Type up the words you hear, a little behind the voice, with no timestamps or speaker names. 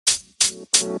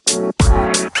What's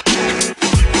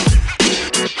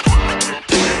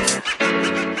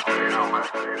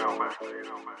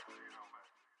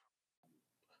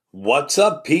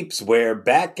up, peeps? We're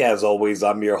back. As always,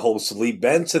 I'm your host, Lee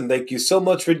Benson. Thank you so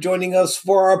much for joining us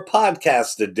for our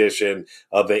podcast edition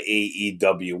of the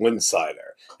AEW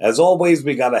Insider. As always,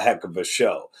 we got a heck of a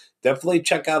show. Definitely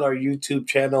check out our YouTube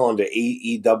channel on the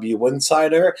AEW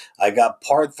Insider. I got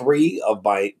part 3 of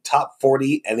my top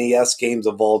 40 NES games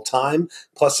of all time,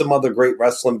 plus some other great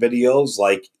wrestling videos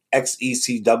like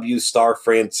ex-ECW star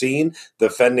Francine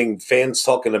defending fans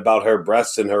talking about her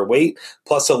breasts and her weight,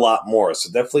 plus a lot more.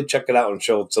 So definitely check it out and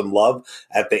show it some love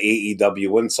at the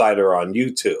AEW Insider on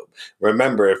YouTube.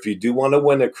 Remember, if you do want to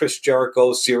win a Chris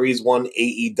Jericho Series 1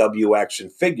 AEW action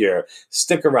figure,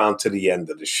 stick around to the end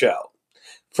of the show.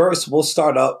 First, we'll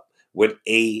start up with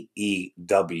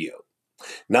AEW.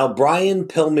 Now, Brian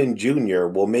Pillman Jr.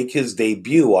 will make his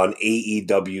debut on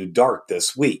AEW Dark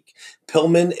this week.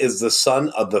 Pillman is the son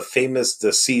of the famous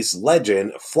deceased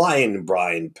legend Flying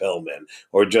Brian Pillman,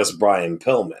 or just Brian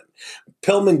Pillman.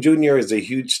 Pillman Jr. is a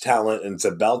huge talent, and it's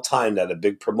about time that a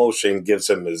big promotion gives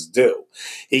him his due.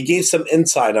 He gave some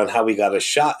insight on how he got a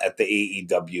shot at the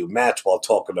AEW match while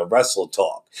talking to Wrestle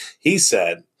Talk. He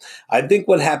said, "I think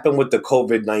what happened with the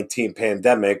COVID-19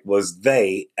 pandemic was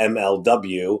they,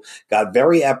 MLW, got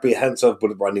very apprehensive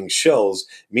with running shows.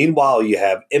 Meanwhile, you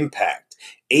have Impact,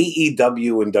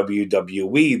 AEW and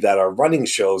WWE that are running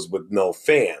shows with no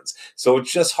fans. So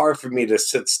it's just hard for me to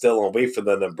sit still and wait for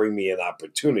them to bring me an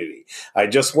opportunity. I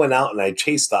just went out and I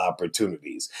chased the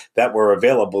opportunities that were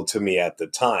available to me at the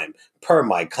time, per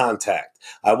my contact.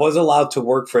 I was allowed to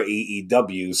work for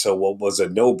AEW, so it was a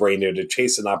no-brainer to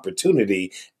chase an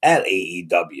opportunity at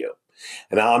AEW.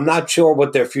 And now I'm not sure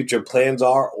what their future plans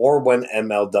are or when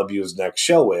MLW's next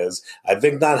show is. I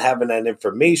think not having that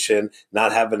information,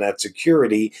 not having that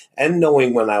security, and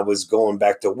knowing when I was going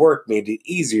back to work made it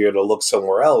easier to look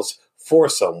somewhere else for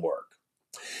some work."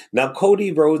 Now,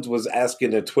 Cody Rhodes was asking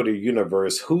the Twitter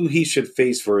universe who he should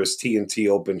face for his TNT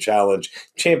Open Challenge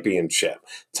championship.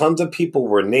 Tons of people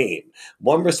were named.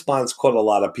 One response caught a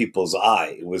lot of people's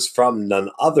eye. It was from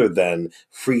none other than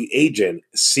free agent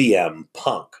CM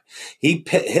Punk.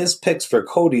 His picks for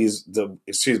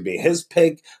his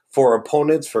pick for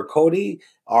opponents for Cody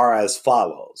are as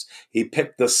follows. He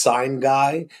picked the sign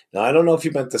guy. Now, I don't know if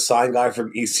you meant the sign guy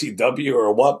from ECW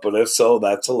or what, but if so,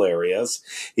 that's hilarious.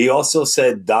 He also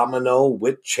said Domino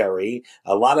with Cherry.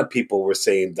 A lot of people were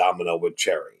saying Domino with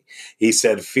Cherry. He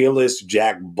said Fearless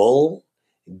Jack Bull,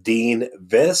 Dean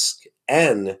Visk,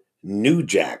 and New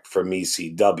Jack from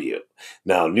ECW.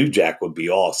 Now, New Jack would be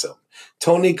awesome.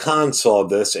 Tony Khan saw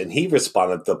this and he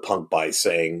responded to Punk by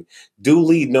saying,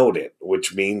 "Duly noted,"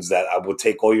 which means that I will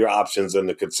take all your options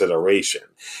into consideration.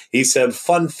 He said,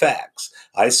 "Fun facts.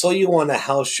 I saw you on a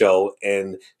house show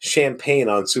in Champaign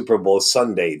on Super Bowl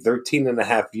Sunday 13 and a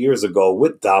half years ago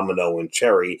with Domino and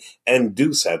Cherry and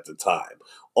Deuce at the time.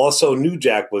 Also, New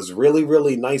Jack was really,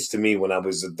 really nice to me when I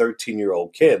was a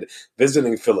 13-year-old kid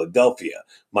visiting Philadelphia.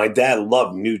 My dad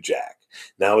loved New Jack."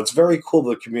 Now, it's very cool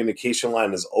the communication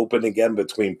line is open again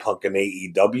between Punk and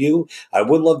AEW. I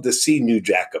would love to see New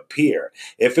Jack appear.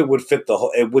 If it would fit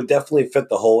it would definitely fit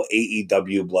the whole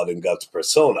AEW Blood and Guts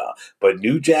persona. But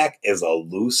New Jack is a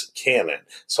loose cannon,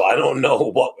 so I don't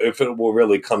know if it will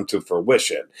really come to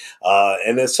fruition.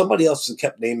 And then somebody else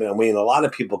kept naming, a lot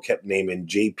of people kept naming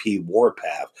JP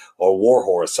Warpath or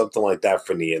Warhorse, something like that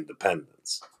for the Independents.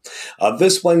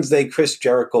 This Wednesday, Chris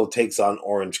Jericho takes on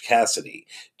Orange Cassidy.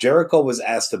 Jericho was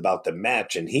asked about the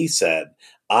match, and he said,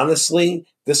 "Honestly,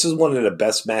 this is one of the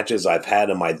best matches I've had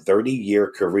in my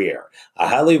 30-year career. I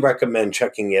highly recommend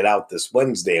checking it out this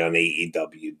Wednesday on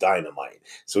AEW Dynamite."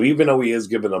 So even though he is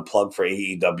giving a plug for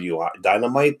AEW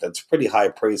Dynamite, that's pretty high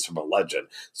praise from a legend.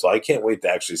 So I can't wait to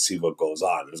actually see what goes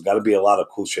on. There's got to be a lot of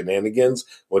cool shenanigans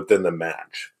within the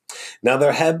match. Now,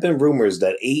 there have been rumors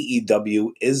that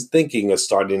AEW is thinking of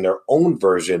starting their own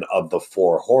version of the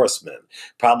Four Horsemen.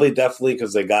 Probably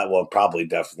because they got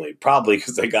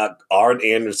Arn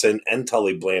Anderson and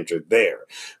Tully Blanchard there.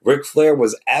 Ric Flair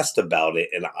was asked about it,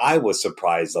 and I was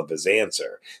surprised of his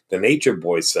answer. The Nature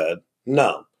Boy said,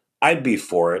 "No, I'd be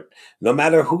for it. No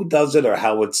matter who does it or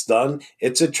how it's done,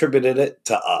 it's attributed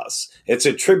to us.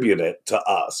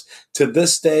 To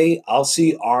this day, I'll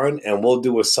see Arn and we'll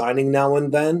do a signing now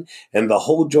and then, and the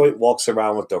whole joint walks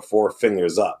around with their 4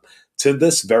 fingers up. To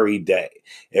this very day.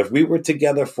 If we were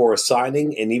together for a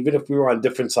signing, and even if we were on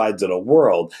different sides of the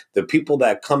world, the people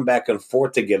that come back and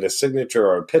forth to get a signature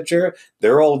or a picture,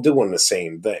 they're all doing the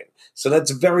same thing. So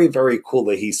that's very, very cool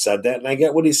that he said that. And I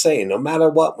get what he's saying. No matter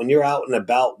what, when you're out and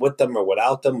about with them or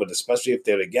without them, but especially if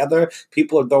they're together,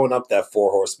 people are throwing up that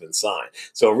four horsemen sign.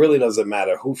 So it really doesn't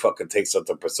matter who fucking takes up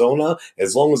the persona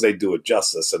as long as they do it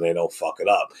justice and they don't fuck it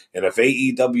up. And if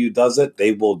AEW does it,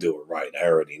 they will do it right. I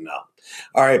already know.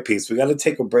 All right, peace. We got to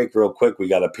take a break real quick. We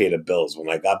got to pay the bills. When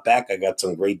I got back, I got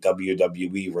some great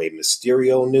WWE Rey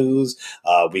Mysterio news.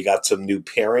 We got some new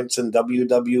parents in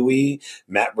WWE.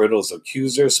 Matt Riddle's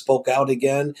accuser spoke out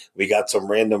again. We got some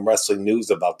random wrestling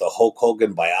news about the Hulk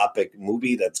Hogan biopic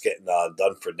movie that's getting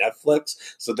done for Netflix.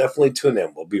 So definitely tune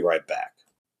in. We'll be right back.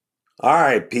 All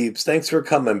right, peeps, thanks for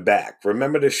coming back.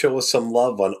 Remember to show us some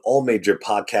love on all major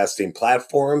podcasting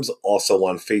platforms, also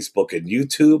on Facebook and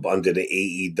YouTube under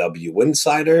the AEW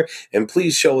Insider. And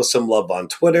please show us some love on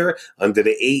Twitter under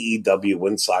the AEW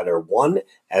Insider 1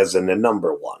 as in the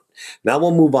number 1. Now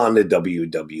we'll move on to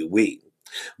WWE.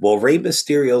 Well, Rey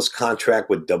Mysterio's contract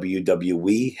with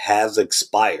WWE has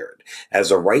expired. As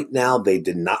of right now, they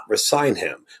did not resign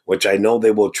him, which I know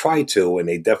they will try to, and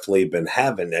they definitely been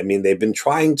having. I mean, they've been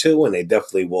trying to, and they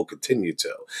definitely will continue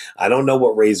to. I don't know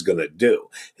what Rey's going to do.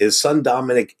 His son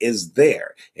Dominic is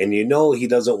there, and you know he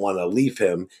doesn't want to leave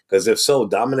him, because if so,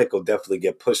 Dominic will definitely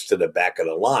get pushed to the back of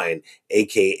the line,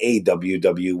 aka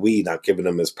WWE not giving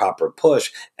him his proper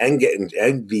push and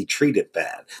be treated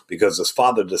bad because his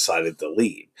father decided to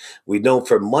leave. We know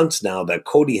for months now that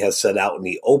Cody has said out in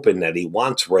the open that he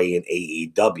wants Rey in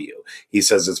AEW. He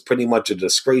says it's pretty much a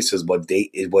disgrace is what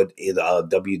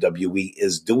WWE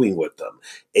is doing with them,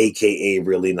 aka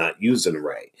really not using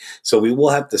Rey. So we will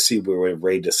have to see where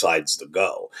Rey decides to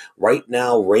go. Right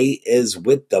now, Rey is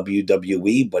with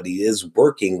WWE, but he is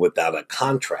working without a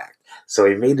contract. So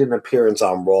he made an appearance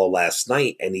on Raw last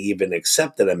night, and he even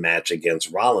accepted a match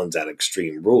against Rollins at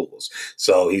Extreme Rules.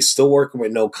 So he's still working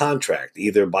with no contract.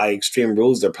 Either by Extreme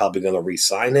Rules, they're probably going to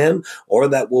re-sign him, or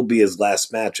that will be his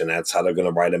last match, and that's how they're going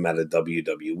to write him out of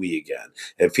WWE again.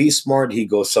 If he's smart, he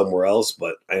goes somewhere else,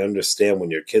 but I understand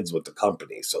when your kid's with the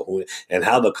company. So and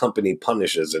how the company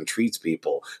punishes and treats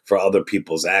people for other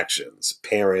people's actions,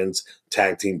 parents,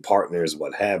 tag team partners,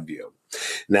 what have you.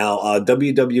 Now,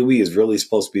 WWE is really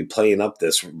supposed to be playing up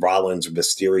this Rollins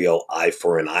Mysterio eye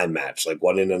for an eye match. Like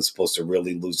one of them supposed to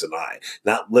really lose an eye.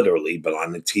 Not literally, but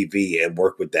on the TV and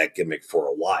work with that gimmick for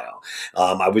a while.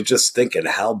 I was just thinking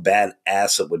how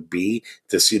badass it would be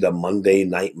to see the Monday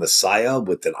Night Messiah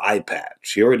with an eye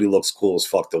patch. He already looks cool as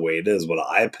fuck the way it is with an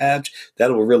eye patch.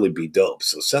 That will really be dope.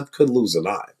 So Seth could lose an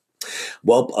eye.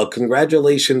 Well,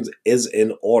 congratulations is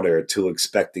in order to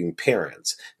expecting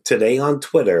parents. Today on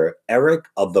Twitter, Eric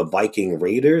of the Viking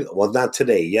Raiders, well, not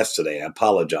today, yesterday, I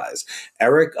apologize.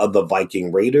 Eric of the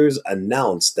Viking Raiders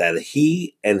announced that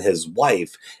he and his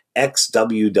wife,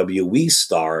 ex-WWE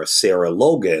star Sarah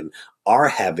Logan, are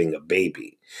having a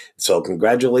baby. So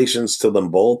congratulations to them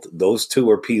both. Those two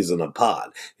are peas in a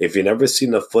pod. If you've never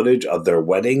seen the footage of their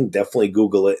wedding, definitely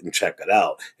Google it and check it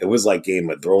out. It was like Game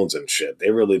of Thrones and shit. They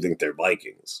really think they're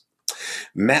Vikings.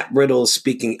 Matt Riddle's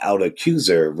speaking out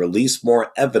accuser released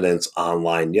more evidence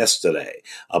online yesterday.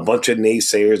 A bunch of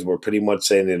naysayers were pretty much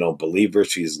saying they don't believe her,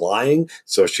 she's lying,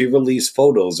 so she released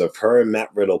photos of her and Matt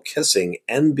Riddle kissing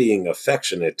and being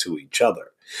affectionate to each other.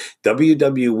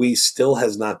 WWE still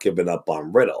has not given up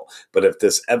on Riddle, but if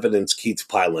this evidence keeps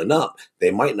piling up, they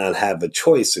might not have a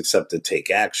choice except to take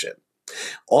action.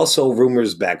 Also,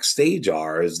 rumors backstage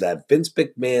is that Vince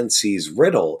McMahon sees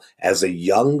Riddle as a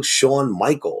young Shawn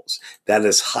Michaels. That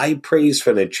is high praise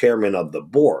for the chairman of the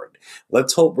board.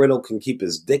 Let's hope Riddle can keep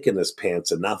his dick in his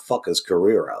pants and not fuck his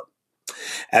career up.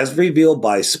 As revealed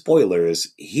by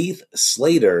spoilers, Heath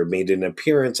Slater made an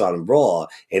appearance on Raw,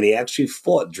 and he actually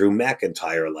fought Drew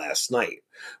McIntyre last night.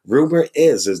 Rumor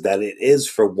is that it is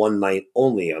for one night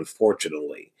only,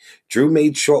 unfortunately. Drew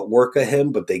made short work of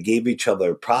him, but they gave each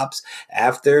other props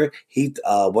after Heath,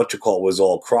 was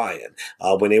all crying.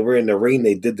 When they were in the ring,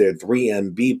 they did their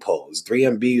 3MB pose.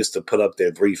 3MB used to put up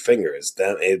their three fingers.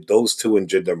 Then those two and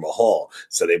Jinder Mahal.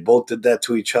 So they both did that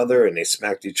to each other, and they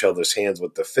smacked each other's hands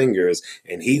with the fingers,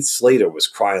 and Heath Slater was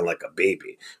crying like a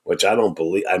baby, which I don't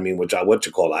believe, I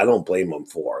don't blame him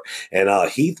for. And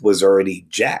Heath was already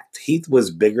jacked. Heath was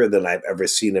bigger than I've ever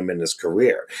seen him in his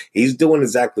career. He's doing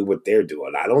exactly what they're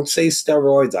doing. I don't say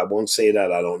steroids. I won't say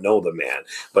that. I don't know the man.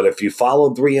 But if you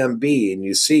follow 3MB and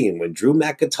you see him, when Drew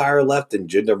McIntyre left and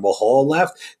Jinder Mahal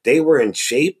left, they were in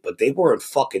shape, but they weren't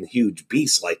fucking huge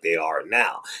beasts like they are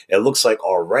now. It looks like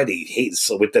already,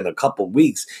 so within a couple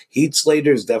weeks, Heath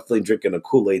Slater's definitely drinking the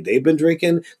Kool-Aid they've been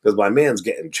drinking because my man's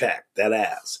getting checked. That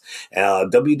ass.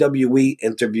 WWE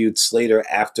interviewed Slater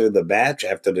after the match,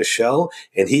 after the show,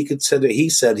 and he he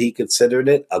said he considered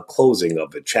it a closing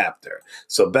of a chapter.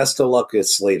 So best of luck with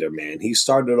Slater, man. He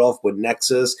started off with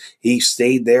Nexus. He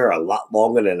stayed there a lot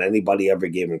longer than anybody ever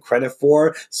gave him credit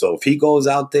for. So if he goes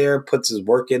out there, puts his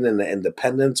work in the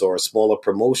independents or a smaller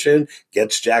promotion,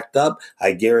 gets jacked up,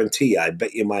 I guarantee, I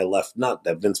bet you my left nut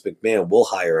that Vince McMahon will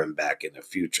hire him back in the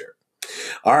future.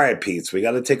 All right, Pete, we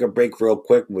got to take a break real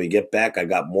quick. When we get back, I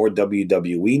got more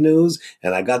WWE news,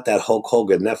 and I got that Hulk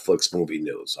Hogan Netflix movie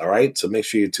news. All right, so make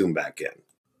sure you tune back in.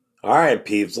 All right,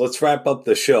 peeps, let's wrap up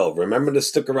the show. Remember to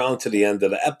stick around to the end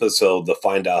of the episode to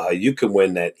find out how you can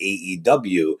win that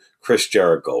AEW Chris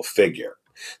Jericho figure.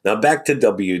 Now back to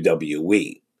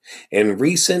WWE. In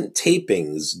recent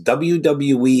tapings,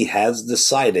 WWE has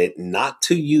decided not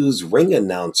to use ring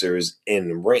announcers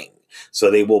in ring.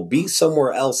 So they will be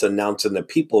somewhere else announcing the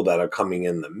people that are coming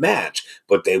in the match,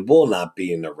 but they will not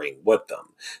be in the ring with them.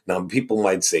 Now, people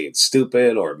might say it's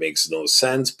stupid or it makes no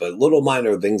sense, but little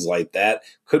minor things like that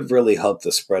could really help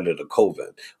the spread of the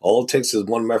COVID. All it takes is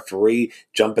one referee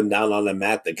jumping down on the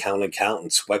mat to count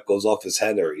and sweat goes off his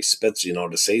head or he spits,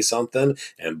 to say something,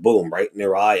 and boom, right in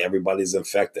their eye, everybody's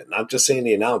infected. Not just saying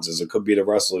the announcers, it could be the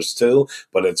wrestlers too,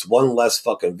 but it's one less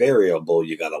fucking variable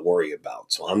you got to worry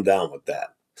about. So I'm down with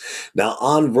that. Now,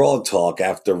 on Raw Talk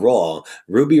after Raw,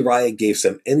 Ruby Riott gave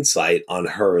some insight on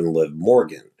her and Liv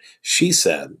Morgan. She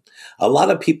said, "A lot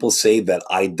of people say that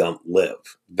I dumped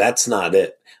Liv. That's not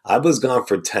it. I was gone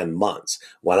for 10 months.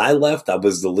 When I left, I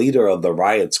was the leader of the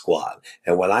Riott Squad.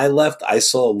 And when I left, I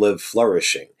saw Liv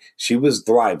flourishing. She was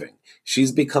thriving.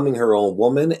 She's becoming her own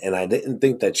woman, and I didn't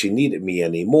think that she needed me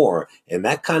anymore. And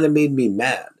that kind of made me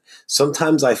mad.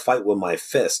 Sometimes I fight with my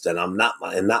fist, and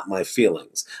not my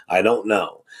feelings. I don't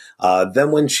know.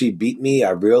 Then when she beat me,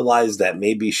 I realized that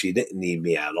maybe she didn't need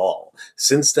me at all.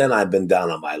 Since then, I've been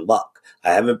down on my luck.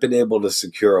 I haven't been able to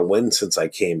secure a win since I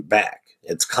came back.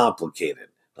 It's complicated.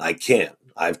 I can't.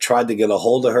 I've tried to get a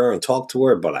hold of her and talk to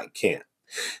her, but I can't."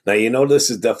 Now, this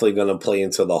is definitely going to play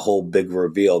into the whole big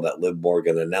reveal that Liv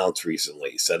Morgan announced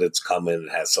recently. Said it's coming.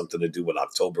 It has something to do with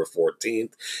October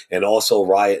 14th. And also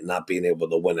Riott not being able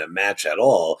to win a match at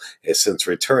all since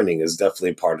returning is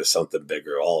definitely part of something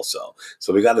bigger also.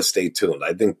 So we got to stay tuned.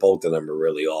 I think both of them are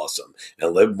really awesome.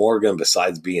 And Liv Morgan,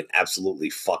 besides being absolutely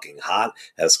fucking hot,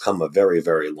 has come a very,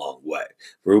 very long way.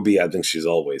 Ruby, I think she's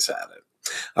always had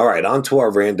it. All right, on to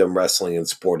our random wrestling and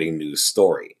sporting news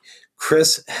story.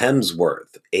 Chris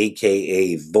Hemsworth,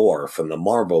 a.k.a. Thor from the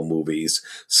Marvel movies,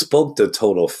 spoke to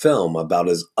Total Film about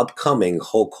his upcoming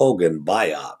Hulk Hogan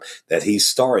biop that he's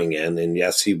starring in, and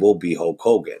yes, he will be Hulk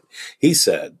Hogan. He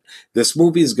said, "This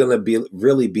movie is going to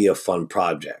really be a fun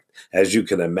project. As you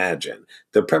can imagine,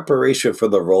 the preparation for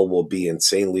the role will be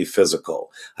insanely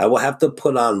physical. I will have to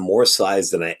put on more size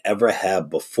than I ever have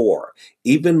before,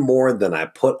 even more than I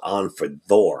put on for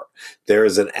Thor. There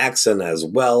is an accent as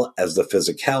well as the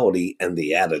physicality and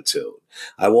the attitude.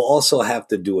 I will also have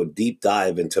to do a deep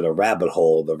dive into the rabbit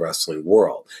hole of the wrestling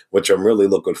world, which I'm really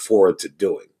looking forward to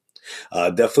doing.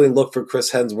 Definitely look for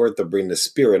Chris Hemsworth to bring the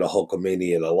spirit of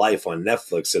Hulkamania to life on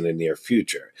Netflix in the near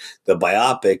future. The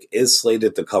biopic is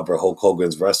slated to cover Hulk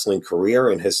Hogan's wrestling career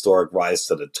and historic rise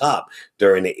to the top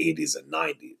during the 80s and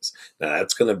 90s. Now,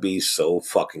 that's going to be so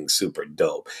fucking super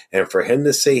dope. And for him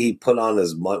to say he put on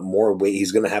more weight,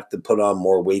 he's going to have to put on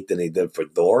more weight than he did for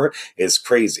Thor, is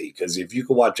crazy. Because if you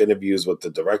could watch interviews with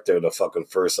the director of the fucking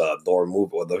first Thor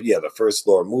movie, or the first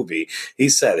Thor movie, he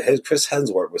said Chris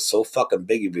Hemsworth was so fucking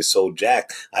big, he was so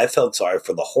jacked, I felt sorry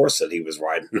for the horse that he was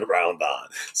riding around on.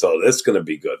 So this is going to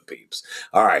be good, peeps.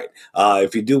 All right.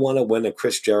 If you do want to win a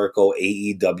Chris Jericho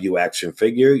AEW action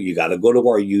figure, you got to go to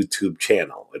our YouTube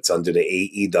channel. It's under the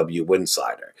AEW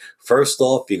Insider. First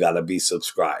off, you got to be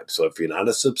subscribed. So if you're not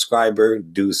a subscriber,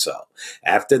 do so.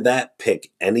 After that,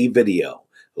 pick any video,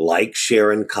 like,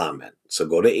 share, and comment. So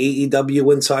go to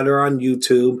AEW Insider on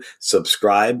YouTube,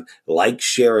 subscribe, like,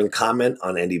 share, and comment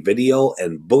on any video,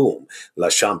 and boom, La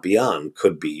Champion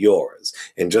could be yours.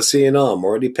 And just so you know, I'm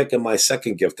already picking my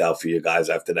second gift out for you guys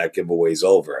after that giveaway's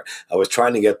over. I was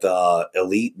trying to get the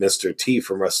Elite Mr. T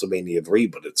from WrestleMania 3,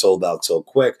 but it sold out so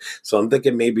quick. So I'm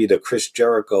thinking maybe the Chris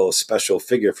Jericho special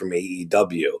figure from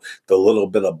AEW, the little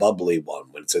bit of bubbly one.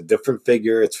 When it's a different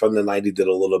figure, it's from the 90s, did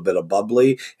a little bit of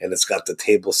bubbly, and it's got the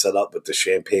table set up with the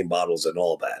champagne bottles deals and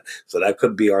all that. So that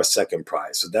could be our second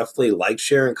prize. So definitely like,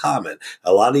 share, and comment.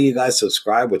 A lot of you guys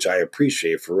subscribe, which I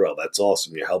appreciate for real. That's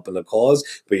awesome. You're helping the cause,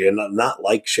 but you're not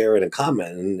like, sharing, and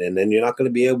commenting, and then you're not going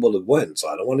to be able to win. So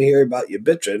I don't want to hear about you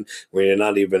bitching when you're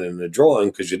not even in the drawing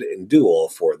because you didn't do all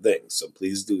 4 things. So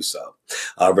please do so.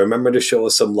 Remember to show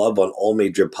us some love on all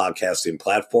major podcasting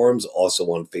platforms, also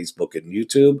on Facebook and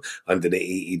YouTube under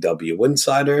the AEW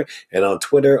Insider, and on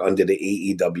Twitter under the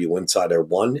AEW Insider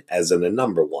 1 as in the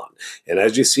number 1. And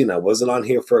as you've seen, I wasn't on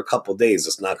here for a couple days.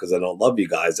 It's not because I don't love you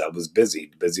guys. I was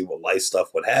busy with life stuff,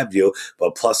 what have you,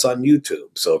 but plus on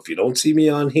YouTube. So if you don't see me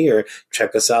on here,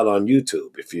 check us out on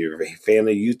YouTube. If you're a fan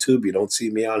of YouTube, you don't see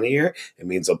me on here, it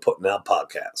means I'm putting out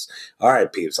podcasts. All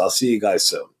right, peeps, I'll see you guys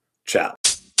soon. Ciao.